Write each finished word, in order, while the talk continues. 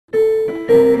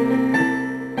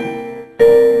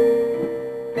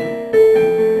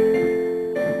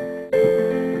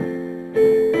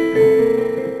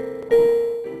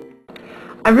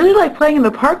really like playing in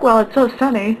the park while it's so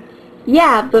sunny.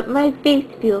 Yeah, but my face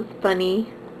feels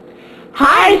funny.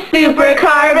 Hi, Super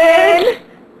Carbon!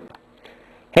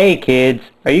 Hey kids,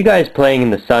 are you guys playing in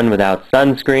the sun without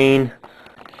sunscreen?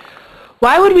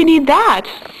 Why would we need that?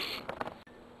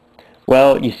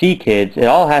 Well, you see kids, it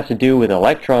all has to do with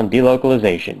electron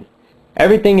delocalization.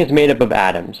 Everything is made up of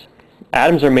atoms.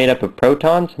 Atoms are made up of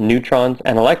protons, neutrons,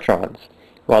 and electrons.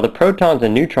 While the protons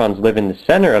and neutrons live in the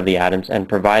center of the atoms and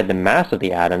provide the mass of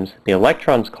the atoms, the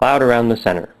electrons cloud around the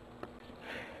center.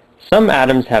 Some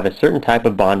atoms have a certain type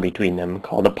of bond between them,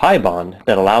 called a pi bond,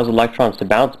 that allows electrons to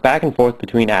bounce back and forth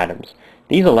between atoms.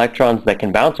 These electrons that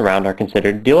can bounce around are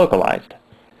considered delocalized.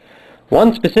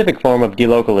 One specific form of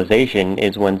delocalization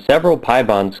is when several pi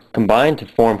bonds combine to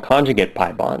form conjugate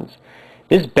pi bonds.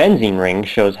 This benzene ring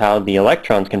shows how the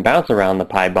electrons can bounce around the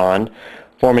pi bond,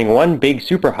 forming one big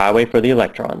superhighway for the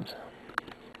electrons.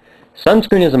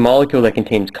 Sunscreen is a molecule that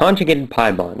contains conjugated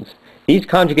pi bonds. These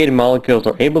conjugated molecules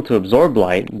are able to absorb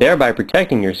light, thereby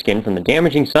protecting your skin from the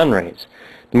damaging sun rays.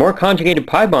 The more conjugated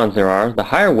pi bonds there are, the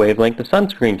higher wavelength the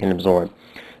sunscreen can absorb.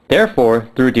 Therefore,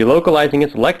 through delocalizing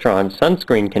its electrons,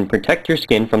 sunscreen can protect your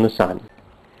skin from the sun.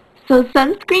 So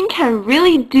sunscreen can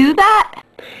really do that?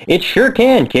 It sure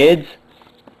can, kids!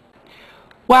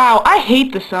 Wow, I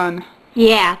hate the sun.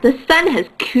 Yeah, the sun has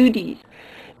cooties.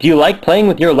 Do you like playing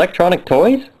with your electronic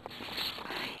toys?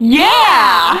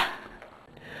 Yeah!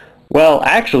 Well,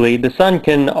 actually, the sun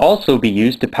can also be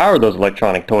used to power those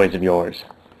electronic toys of yours.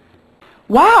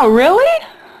 Wow, really?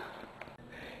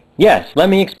 Yes, let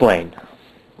me explain.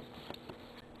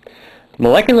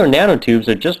 Molecular nanotubes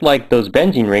are just like those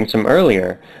benzene rings from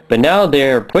earlier, but now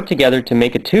they're put together to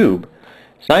make a tube.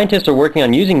 Scientists are working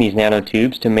on using these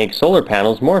nanotubes to make solar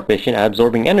panels more efficient at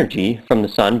absorbing energy from the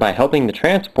sun by helping the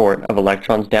transport of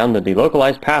electrons down the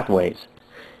delocalized pathways.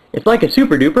 It's like a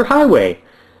super-duper highway.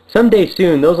 Someday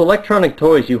soon, those electronic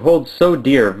toys you hold so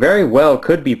dear very well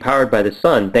could be powered by the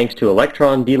sun thanks to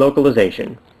electron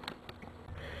delocalization.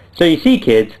 So you see,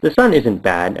 kids, the sun isn't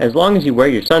bad as long as you wear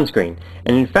your sunscreen,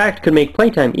 and in fact could make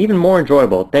playtime even more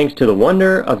enjoyable thanks to the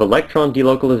wonder of electron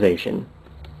delocalization.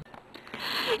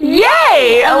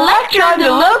 Yay! Electron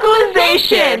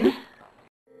delocalization!